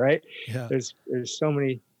they say, right? Yeah. There's so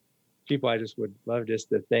many people I just would love just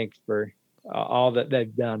to thank for all that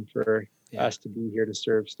they've done for us to be here to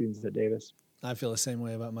serve students at Davis. I feel the same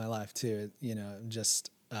way about my life too. Just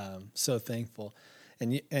so thankful,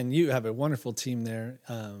 and you have a wonderful team there.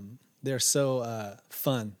 They're so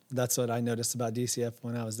fun. That's what I noticed about DCF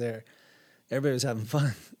when I was there. Everybody was having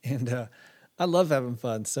fun, and I love having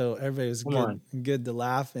fun. So everybody was good to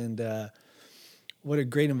laugh, and what a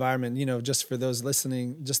great environment. Just for those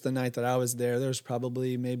listening, just the night that I was there was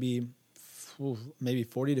probably maybe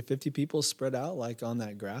 40 to 50 people spread out like on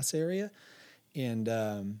that grass area, and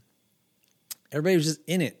everybody was just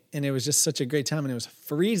in it, and it was just such a great time, and it was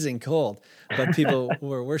freezing cold, but people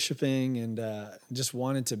were worshiping and just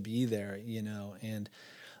wanted to be there, and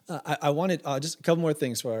I wanted just a couple more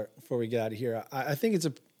things before we get out of here. I think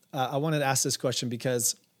I wanted to ask this question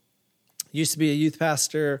because I used to be a youth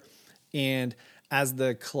pastor, and as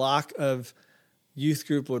the clock of youth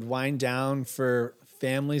group would wind down for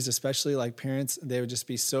families, especially like parents, they would just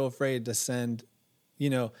be so afraid to send,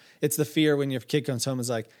 it's the fear when your kid comes home and is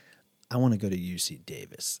like, I want to go to UC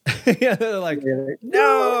Davis. They're like,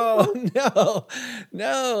 no.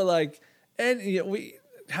 Like, and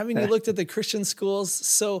haven't you looked at the Christian schools?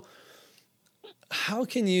 So how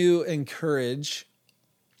can you encourage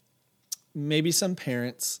maybe some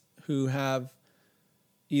parents who have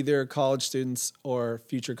either college students or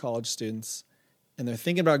future college students, and they're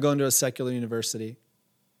thinking about going to a secular university,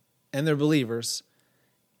 and they're believers,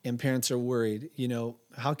 and parents are worried,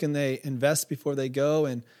 how can they invest before they go,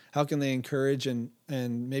 and how can they encourage, and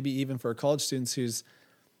maybe even for college students who's,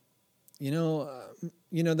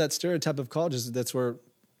 that stereotype of colleges, that's where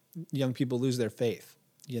young people lose their faith,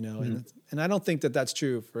 and I don't think that that's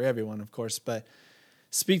true for everyone, of course, but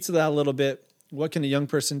speak to that a little bit. What can a young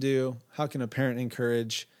person do? How can a parent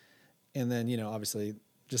encourage? And then, obviously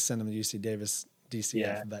just send them to UC Davis,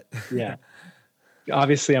 DCF, but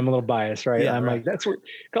obviously I'm a little biased, right? I'm like, that's where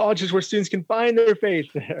college is, where students can find their faith,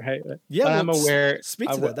 right? Yeah. But I'm aware. Speak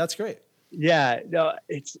to that. That's great. Yeah. No,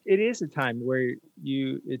 it is a time where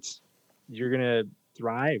you're going to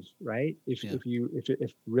thrive, right? If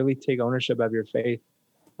really take ownership of your faith,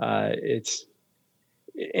 and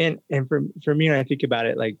for me, when I think about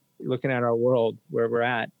it, like looking at our world where we're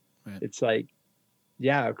at, it's like,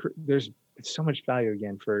 there's so much value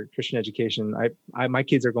again for Christian education. My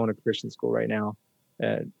kids are going to Christian school right now.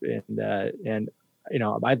 And I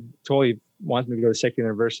totally want them to go to secular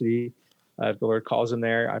university. If the Lord calls them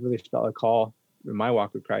there, I really felt a call in my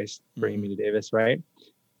walk with Christ, bringing me to Davis. Right.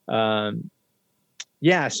 So,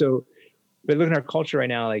 but looking at our culture right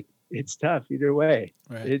now, like it's tough either way.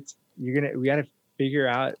 Right. We got to figure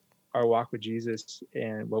out our walk with Jesus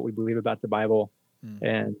and what we believe about the Bible.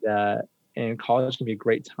 And college can be a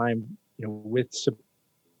great time, with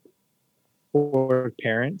support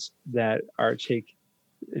parents that take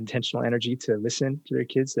intentional energy to listen to their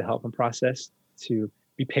kids, to help them process, to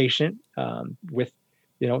be patient with,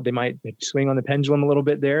 they might swing on the pendulum a little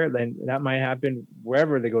bit there. Then that might happen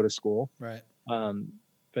wherever they go to school. Right.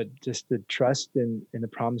 But just the trust in the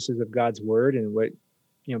promises of God's word and what,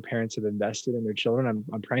 parents have invested in their children.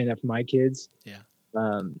 I'm praying that for my kids. Yeah.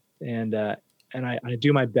 And I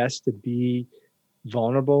do my best to be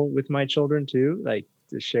vulnerable with my children too, like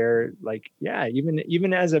to share,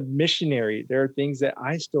 even as a missionary, there are things that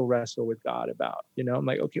I still wrestle with God about. I'm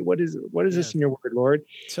like, okay, what is this in your word, Lord?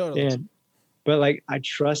 Totally. But I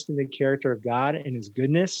trust in the character of God and his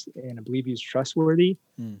goodness, and I believe he's trustworthy.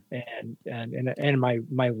 And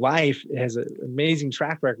my life has an amazing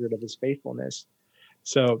track record of his faithfulness.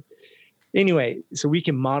 So anyway, so we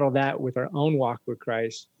can model that with our own walk with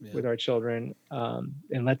Christ, with our children,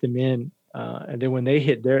 and let them in. And then when they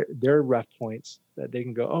hit their rough points, that they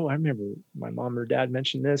can go, oh, I remember my mom or dad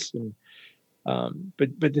mentioned this. And but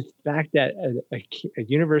the fact that a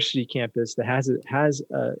university campus that has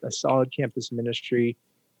a solid campus ministry,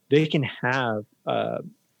 they can have a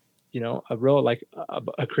real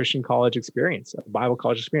a Christian college experience, a Bible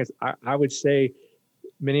college experience. I would say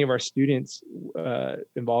many of our students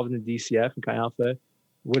involved in the DCF and Chi Alpha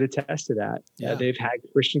would attest to that. They've had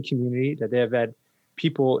Christian community, that they have had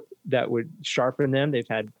people that would sharpen them. They've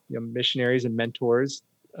had missionaries and mentors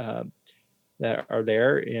that are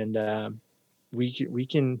there, and we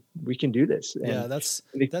can do this. And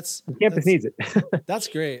the campus needs it. That's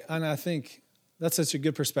great, and I think that's such a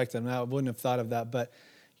good perspective. And I wouldn't have thought of that, but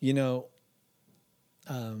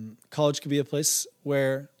college could be a place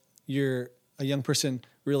where a young person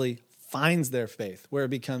really finds their faith, where it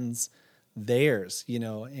becomes theirs,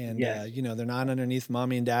 and they're not underneath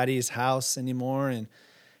mommy and daddy's house anymore.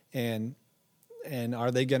 And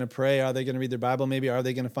are they going to pray? Are they going to read their Bible? Maybe are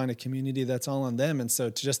they going to find a community that's all on them? And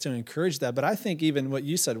so to encourage that. But I think even what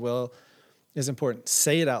you said, Will, is important.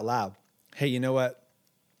 Say it out loud. Hey, you know what,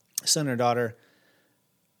 son or daughter,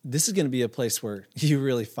 this is going to be a place where you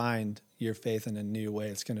really find your faith in a new way.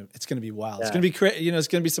 It's going to be wild. Yeah. It's going to be, it's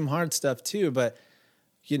going to be some hard stuff too, but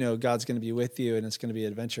God's going to be with you, and it's going to be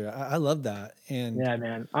an adventure. I love that. And yeah,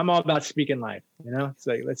 man, I'm all about speaking life. It's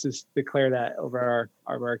like, let's just declare that over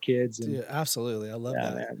our kids. And, dude, absolutely. I love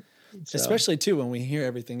that. Man. So, especially too, when we hear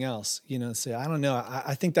everything else, say, I don't know.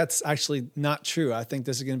 I think that's actually not true. I think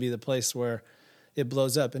this is going to be the place where it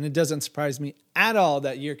blows up. And it doesn't surprise me at all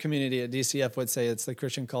that your community at DCF would say it's the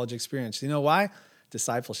Christian college experience. You know why?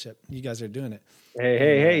 Discipleship. You guys are doing it.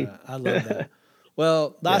 Hey. I love that.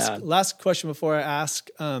 Well, last question before I ask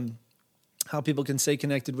how people can stay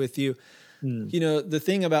connected with you. The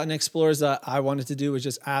thing about Next Explorers that I wanted to do was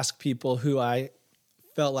just ask people who I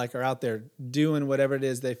felt like are out there doing whatever it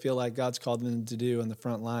is they feel like God's called them to do on the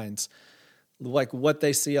front lines, like what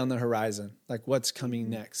they see on the horizon, like what's coming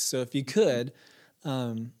next. So if you could,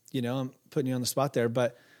 I'm putting you on the spot there,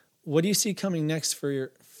 but what do you see coming next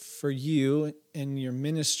for you and your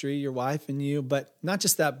ministry, your wife and you? But not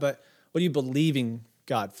just that, but what are you believing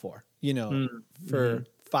God for, for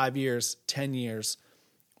 5 years, 10 years?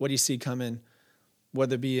 What do you see coming,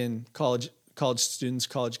 whether it be in college students,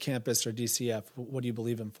 college campus, or DCF? What do you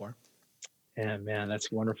believe him for? Yeah, man,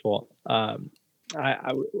 that's wonderful.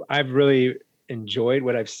 I've really enjoyed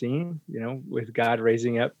what I've seen, with God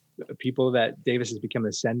raising up people that Davis has become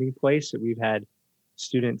a sending place. That we've had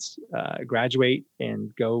students graduate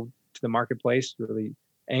and go to the marketplace, really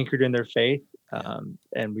anchored in their faith.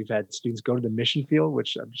 And we've had students go to the mission field,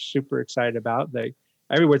 which I'm super excited about.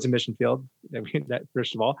 Everywhere's a mission field, that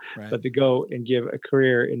first of all, right. But to go and give a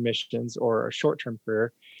career in missions or a short-term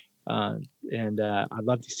career. And I'd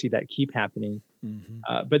love to see that keep happening.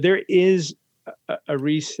 But there is a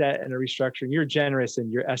reset and a restructuring. You're generous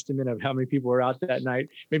in your estimate of how many people were out that night.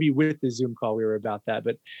 Maybe with the Zoom call, we were about that,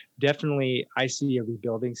 but definitely I see a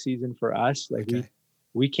rebuilding season for us.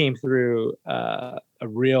 We came through a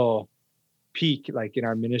real peak, in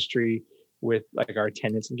our ministry with our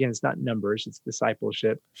attendance. Again, it's not numbers, it's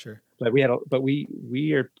discipleship. Sure. But we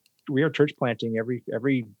are church planting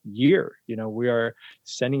every year. We are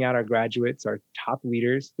sending out our graduates, our top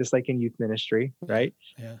leaders, just like in youth ministry, right?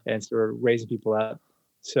 Yeah. And so we're raising people up.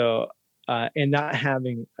 So and not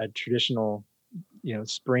having a traditional,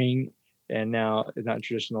 spring, and now not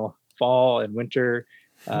traditional fall and winter.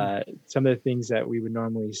 Some of the things that we would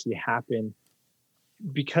normally see happen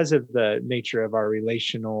because of the nature of our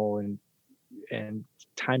relational and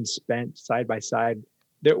time spent side by side,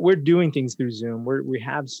 that we're doing things through Zoom. We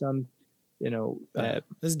have some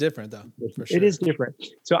It's different though. For sure. It is different.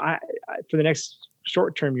 So I for the next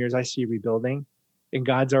short-term years, I see rebuilding, and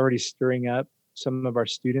God's already stirring up some of our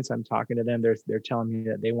students. I'm talking to them. They're telling me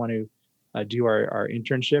that they want to do our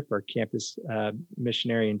internship, our campus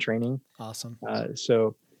missionary and training. Awesome.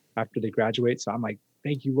 So after they graduate, so I'm like,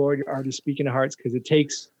 thank you, Lord, you're already speaking to hearts, because it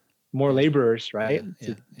takes more laborers, right,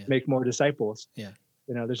 to make more disciples. Yeah.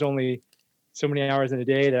 There's only so many hours in a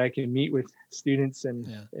day that I can meet with students, and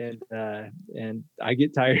I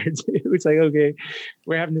get tired too. It's like, okay,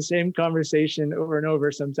 we're having the same conversation over and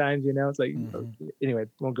over sometimes, it's like, anyway,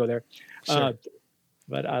 won't go there. Sure.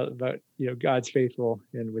 But God's faithful,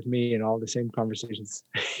 and with me, and all the same conversations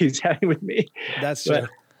he's having with me. That's true.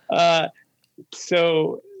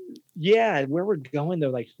 So yeah, where we're going though,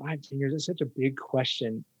 like 5-10 years, is such a big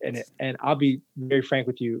question. And I'll be very frank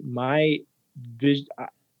with you. My vision,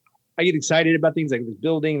 I get excited about things like this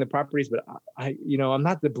building, the properties, but I'm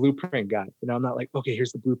not the blueprint guy. I'm not like, okay,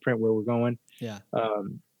 here's the blueprint where we're going. Yeah.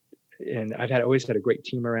 And I've always had a great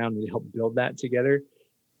team around me to help build that together.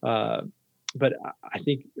 But I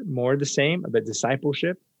think more the same about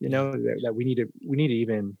discipleship, that we need to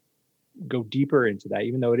even go deeper into that,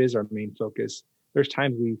 even though it is our main focus. There's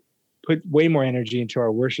times we put way more energy into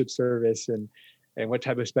our worship service and what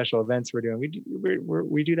type of special events we're doing.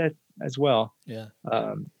 We do that as well. Yeah.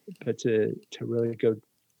 But to really go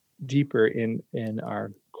deeper in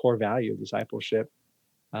our core value of discipleship,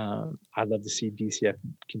 I'd love to see DCF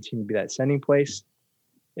continue to be that sending place.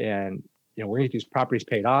 And we're gonna get these properties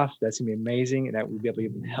paid off. That's gonna be amazing, and that we'll be able to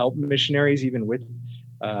even help missionaries, even with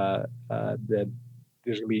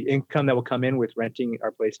there's gonna be income that will come in with renting our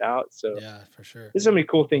place out. So yeah, for sure. There's so many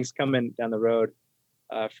cool things coming down the road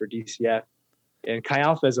for DCF, and Chi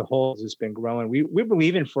Alpha as a whole has just been growing. We're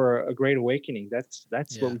believing for a great awakening. That's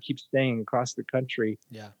what we keep saying across the country.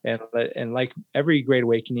 Yeah, and like every great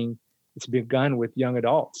awakening, it's begun with young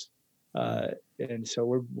adults, and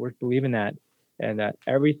so we're believing that. And that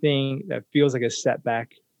everything that feels like a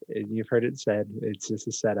setback, and you've heard it said, it's just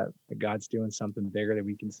a setup. God's doing something bigger that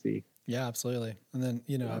we can see. Yeah, absolutely. And then,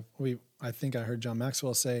 I think I heard John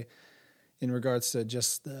Maxwell say, in regards to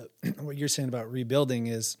just what you're saying about rebuilding,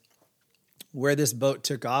 is where this boat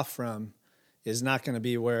took off from is not going to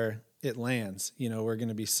be where it lands. We're going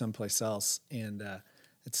to be someplace else. And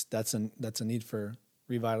that's a need for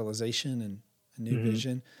revitalization and a new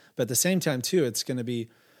vision. But at the same time, too, it's going to be,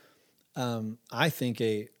 I think,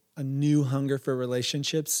 a new hunger for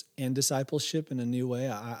relationships and discipleship in a new way.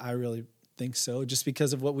 I really think so, just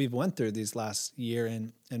because of what we've went through these last year,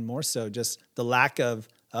 and more so just the lack of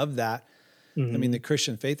that. I mean, the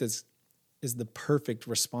Christian faith is the perfect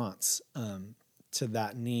response to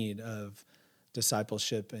that need of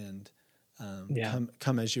discipleship and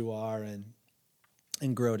come as you are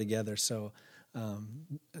and grow together. So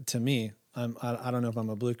to me, I don't know if I'm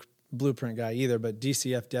a blueprint guy either, but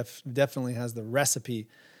DCF definitely has the recipe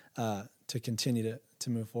to continue to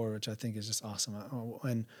move forward, which I think is just awesome.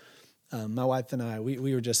 And my wife and I,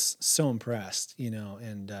 we were just so impressed,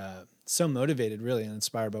 and so motivated, really, and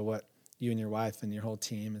inspired by what you and your wife and your whole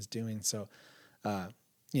team is doing. So, on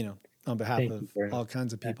behalf of all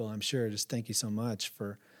kinds of people, I'm sure, just thank you so much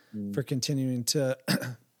for continuing to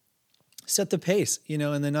set the pace,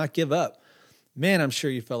 and then not give up. Man, I'm sure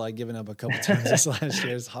you felt like giving up a couple times this last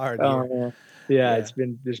year. It's hard. Yeah.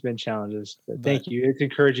 There's been challenges, but thank you. It's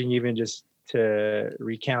encouraging even just to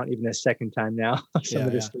recount even a second time now some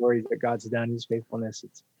of the stories that God's done, His faithfulness.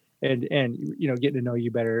 And getting to know you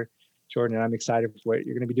better, Jordan. And I'm excited for what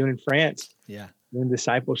you're going to be doing in France. Yeah, doing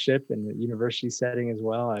discipleship in the university setting as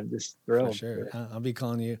well. I'm just thrilled. For sure. I'll be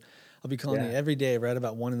calling you you every day right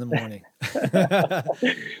about 1 a.m.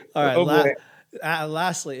 All right.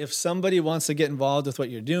 Lastly, if somebody wants to get involved with what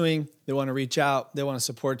you're doing, they want to reach out, they want to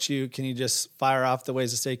support you, can you just fire off the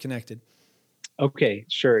ways to stay connected? Okay,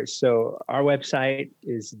 sure. So our website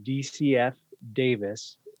is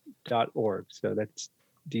dcfdavis.org. So that's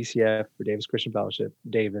DCF for Davis Christian Fellowship.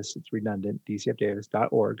 Davis, it's redundant,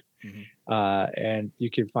 dcfdavis.org. And you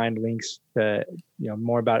can find links to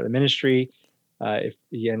more about the ministry. If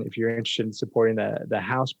you're interested in supporting the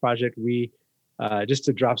house project, we just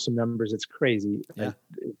to drop some numbers, it's crazy. Yeah.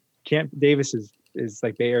 Camp Davis is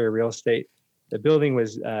like Bay Area real estate. The building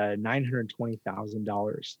was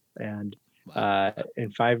 $920,000, and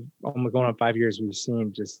in going on 5 years, we've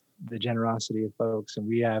seen just the generosity of folks, and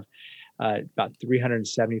we have about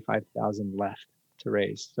 $375,000 left to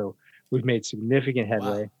raise. So we've made significant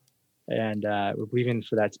headway. Wow. And we're believing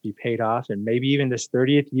for that to be paid off, and maybe even this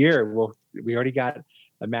 30th year, we already got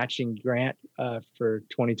a matching grant for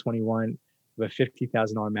 2021. A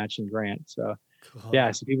 $50,000 matching grant. So Cool.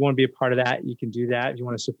 Yeah, so if you want to be a part of that, you can do that. If you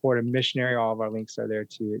want to support a missionary, all of our links are there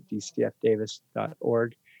too at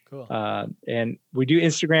dcfdavis.org. Cool. And we do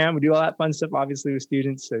Instagram. We do all that fun stuff, obviously, with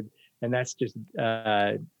students. So, and that's just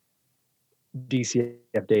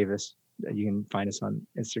DCF Davis. You can find us on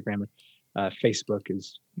Instagram. Facebook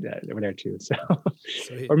is over there too. So,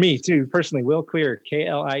 or me too, personally, Will Clear,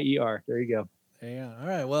 Klier. There you go. Yeah. All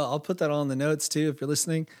right. Well, I'll put that all in the notes too if you're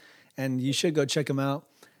listening, and you should go check him out,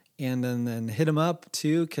 and then hit him up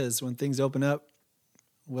too, because when things open up,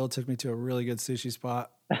 Will took me to a really good sushi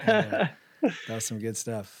spot. And, that was some good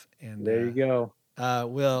stuff. And there you go.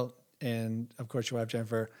 Will, and of course your wife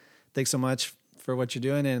Jennifer, thanks so much for what you're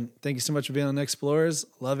doing, and thank you so much for being on Explorers.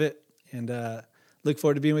 Love it, and look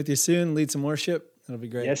forward to being with you soon. Lead some worship. It'll be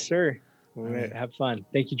great. Yes, sir. We're gonna have fun.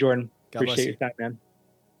 Thank you, Jordan. God Appreciate your bless time, man.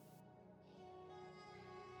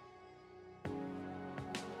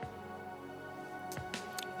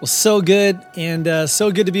 Well, so good, and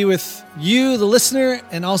so good to be with you, the listener,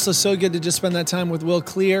 and also so good to just spend that time with Will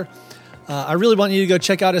Clear. I really want you to go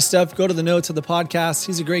check out his stuff. Go to the notes of the podcast.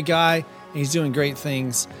 He's a great guy, and he's doing great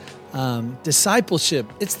things. Discipleship,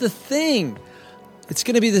 it's the thing. It's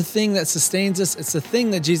going to be the thing that sustains us. It's the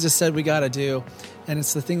thing that Jesus said we got to do, and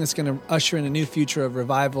it's the thing that's going to usher in a new future of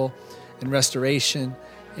revival and restoration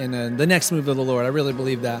and the next move of the Lord. I really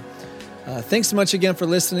believe that. Thanks so much again for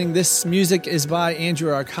listening. This music is by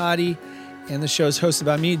Andrew Arcadi, and the show is hosted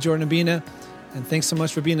by me, Jordan Abina. And thanks so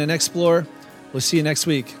much for being an explorer. We'll see you next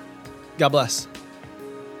week. God bless.